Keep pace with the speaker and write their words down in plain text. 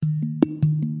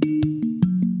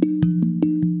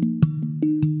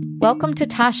Welcome to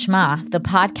Tashma, the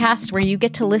podcast where you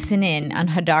get to listen in on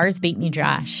Hadar's Beit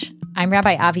Midrash. I'm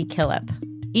Rabbi Avi Killip.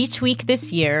 Each week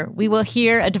this year, we will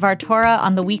hear a Dvar Torah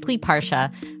on the weekly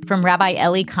Parsha from Rabbi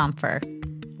Elie Kaunfer.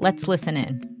 Let's listen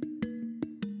in.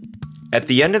 At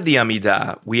the end of the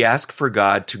Amidah, we ask for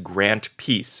God to grant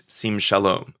peace, sim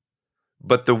shalom.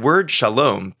 But the word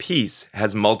shalom, peace,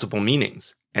 has multiple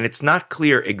meanings, and it's not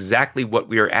clear exactly what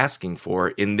we are asking for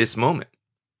in this moment.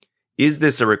 Is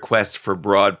this a request for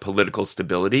broad political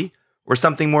stability or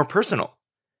something more personal?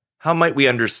 How might we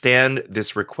understand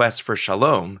this request for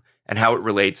shalom and how it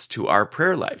relates to our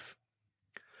prayer life?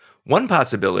 One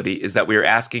possibility is that we are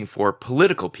asking for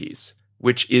political peace,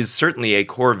 which is certainly a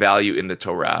core value in the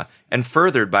Torah and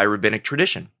furthered by rabbinic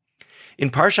tradition. In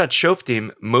Parashat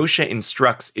Shoftim, Moshe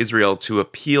instructs Israel to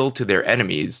appeal to their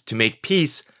enemies to make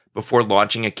peace before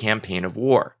launching a campaign of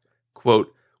war.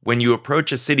 Quote, "When you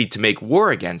approach a city to make war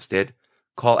against it,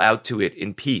 call out to it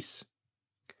in peace."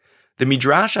 The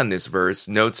Midrash on this verse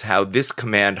notes how this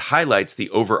command highlights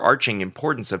the overarching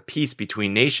importance of peace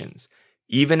between nations.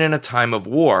 Even in a time of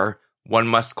war, one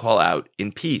must call out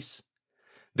in peace.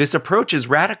 This approach is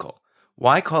radical.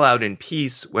 Why call out in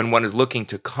peace when one is looking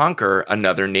to conquer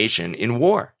another nation in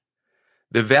war?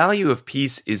 The value of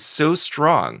peace is so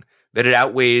strong that it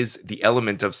outweighs the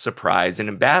element of surprise in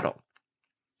a battle.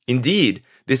 Indeed,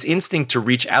 this instinct to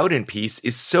reach out in peace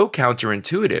is so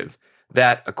counterintuitive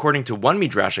that, according to one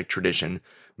Midrashic tradition,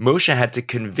 Moshe had to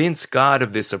convince God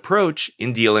of this approach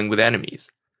in dealing with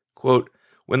enemies. Quote,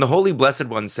 "When the Holy Blessed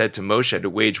One said to Moshe to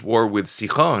wage war with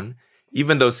Sichon,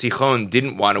 even though Sichon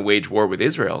didn't want to wage war with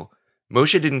Israel,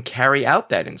 Moshe didn't carry out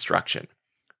that instruction.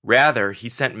 Rather, he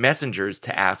sent messengers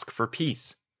to ask for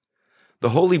peace. The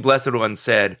Holy Blessed One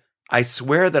said, 'I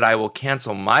swear that I will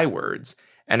cancel my words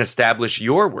and establish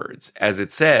your words, as it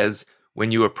says,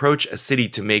 when you approach a city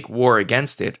to make war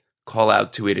against it, call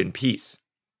out to it in peace.'"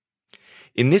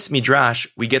 In this Midrash,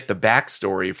 we get the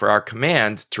backstory for our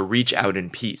command to reach out in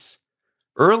peace.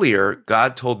 Earlier,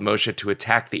 God told Moshe to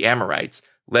attack the Amorites,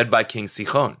 led by King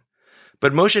Sichon.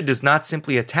 But Moshe does not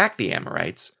simply attack the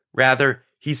Amorites. Rather,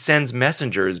 he sends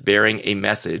messengers bearing a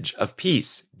message of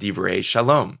peace, divrei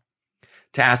shalom,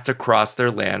 to ask to cross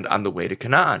their land on the way to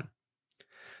Canaan.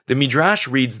 The Midrash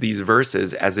reads these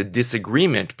verses as a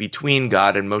disagreement between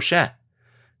God and Moshe.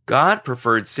 God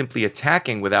preferred simply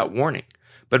attacking without warning,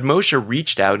 but Moshe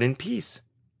reached out in peace.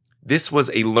 This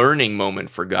was a learning moment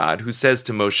for God, who says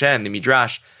to Moshe in the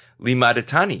Midrash,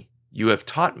 "Limadatani, you have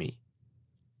taught me."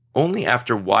 Only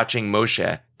after watching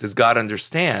Moshe does God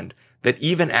understand that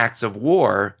even acts of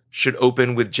war should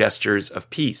open with gestures of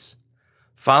peace.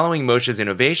 Following Moshe's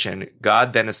innovation,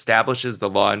 God then establishes the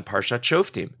law in Parashat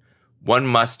Shoftim. One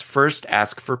must first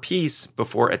ask for peace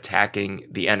before attacking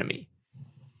the enemy.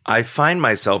 I find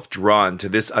myself drawn to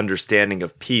this understanding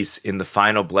of peace in the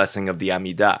final blessing of the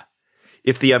Amidah.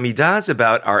 If the Amidah is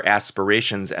about our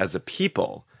aspirations as a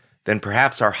people, then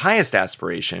perhaps our highest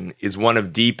aspiration is one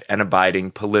of deep and abiding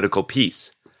political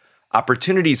peace.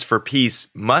 Opportunities for peace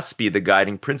must be the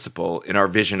guiding principle in our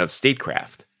vision of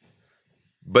statecraft.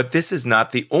 But this is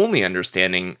not the only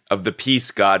understanding of the peace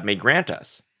God may grant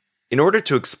us. In order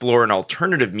to explore an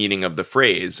alternative meaning of the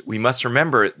phrase, we must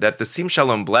remember that the Sim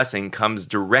Shalom blessing comes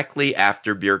directly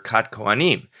after Birkat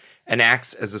Kohanim and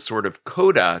acts as a sort of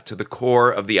coda to the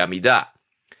core of the Amidah.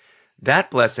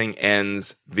 That blessing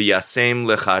ends, V'yasem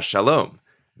lecha shalom,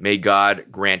 may God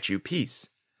grant you peace.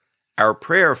 Our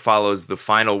prayer follows the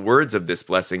final words of this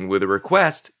blessing with a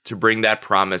request to bring that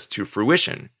promise to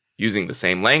fruition, using the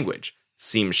same language,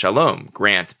 Sim Shalom,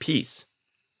 grant peace.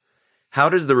 How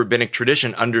does the rabbinic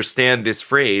tradition understand this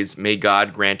phrase, may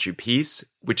God grant you peace,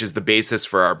 which is the basis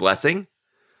for our blessing?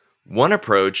 One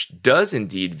approach does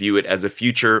indeed view it as a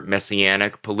future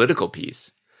messianic political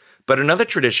peace. But another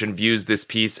tradition views this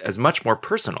peace as much more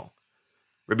personal.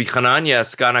 Rabbi Hananya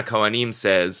Skana Kohanim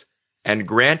says, "And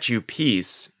grant you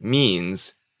peace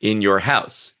means in your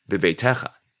house,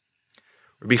 beveitecha."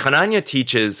 Rabbi Hananya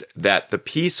teaches that the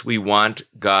peace we want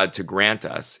God to grant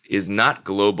us is not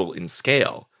global in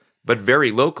scale, but very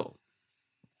local.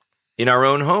 In our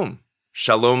own home,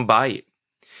 shalom bayit.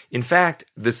 In fact,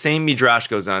 the same Midrash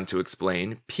goes on to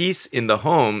explain, peace in the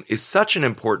home is such an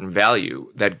important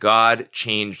value that God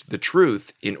changed the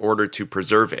truth in order to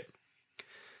preserve it.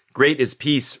 Great is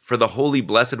peace, for the Holy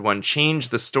Blessed One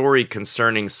changed the story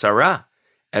concerning Sarah.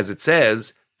 As it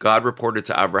says, God reported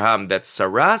to Abraham that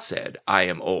Sarah said, "I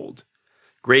am old."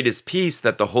 Great is peace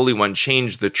that the Holy One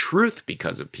changed the truth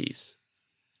because of peace.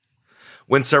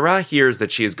 When Sarah hears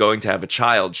that she is going to have a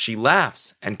child, she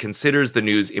laughs and considers the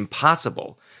news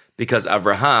impossible because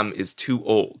Abraham is too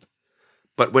old.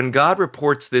 But when God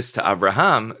reports this to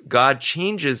Avraham, God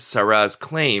changes Sarah's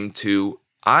claim to,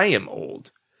 I am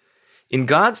old. In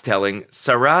God's telling,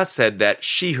 Sarah said that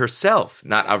she herself,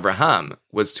 not Avraham,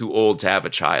 was too old to have a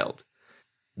child.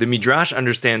 The Midrash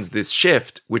understands this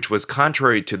shift, which was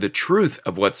contrary to the truth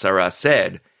of what Sarah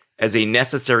said, as a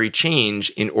necessary change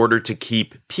in order to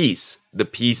keep peace, the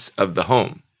peace of the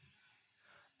home.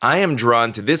 I am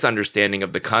drawn to this understanding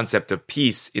of the concept of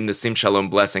peace in the Sim Shalom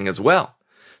blessing as well.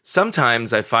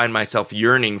 Sometimes I find myself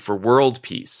yearning for world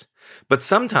peace, but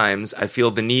sometimes I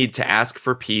feel the need to ask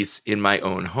for peace in my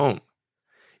own home.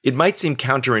 It might seem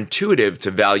counterintuitive to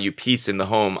value peace in the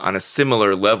home on a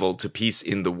similar level to peace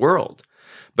in the world,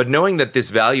 but knowing that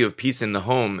this value of peace in the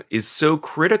home is so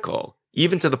critical,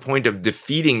 even to the point of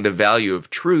defeating the value of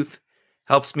truth,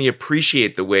 helps me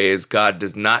appreciate the ways God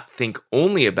does not think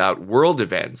only about world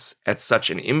events at such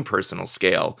an impersonal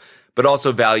scale, but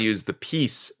also values the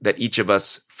peace that each of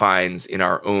us finds in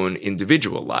our own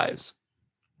individual lives.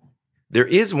 There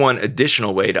is one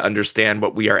additional way to understand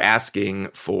what we are asking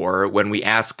for when we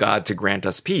ask God to grant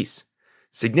us peace.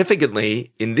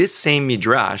 Significantly, in this same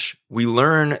Midrash, we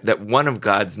learn that one of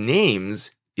God's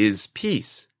names is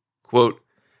peace. Quote,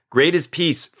 "Great is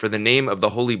peace, for the name of the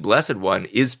Holy Blessed One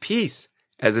is peace,"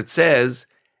 as it says,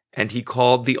 "And he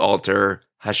called the altar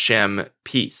Hashem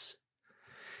Peace."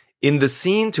 In the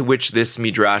scene to which this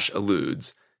Midrash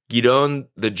alludes, Gidon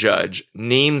the judge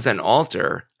names an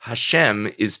altar,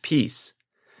 Hashem is peace.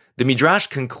 The Midrash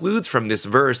concludes from this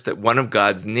verse that one of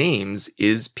God's names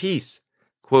is peace.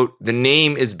 Quote, "The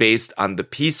name is based on the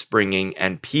peace-bringing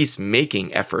and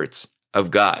peace-making efforts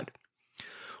of God."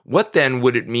 What then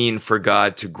would it mean for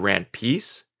God to grant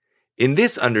peace? In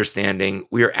this understanding,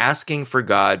 we are asking for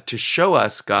God to show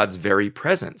us God's very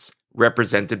presence,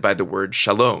 represented by the word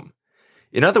shalom.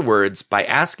 In other words, by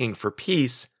asking for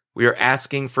peace, we are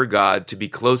asking for God to be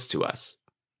close to us.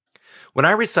 When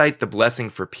I recite the blessing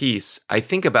for peace, I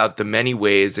think about the many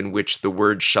ways in which the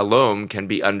word shalom can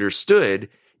be understood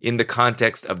in the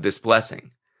context of this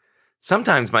blessing.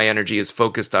 Sometimes my energy is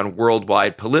focused on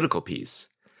worldwide political peace.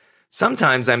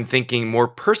 Sometimes I'm thinking more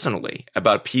personally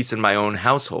about peace in my own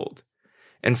household.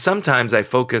 And sometimes I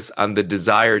focus on the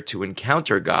desire to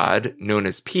encounter God, known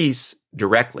as peace,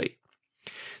 directly.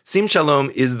 Sim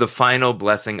Shalom is the final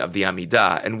blessing of the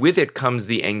Amidah, and with it comes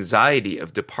the anxiety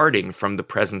of departing from the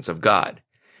presence of God.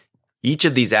 Each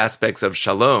of these aspects of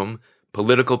Shalom,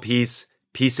 political peace,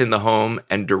 peace in the home,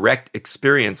 and direct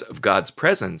experience of God's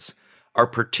presence, are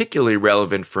particularly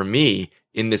relevant for me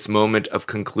in this moment of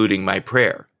concluding my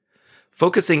prayer.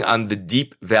 Focusing on the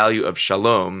deep value of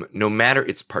Shalom, no matter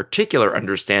its particular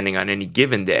understanding on any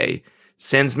given day,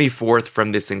 sends me forth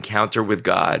from this encounter with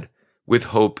God with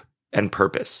hope and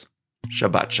purpose.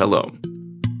 Shabbat Shalom.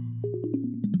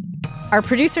 Our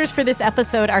producers for this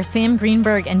episode are Sam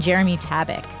Greenberg and Jeremy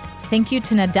Tabak. Thank you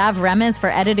to Nadav Remez for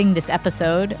editing this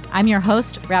episode. I'm your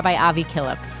host, Rabbi Avi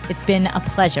Killip. It's been a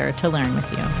pleasure to learn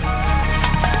with you.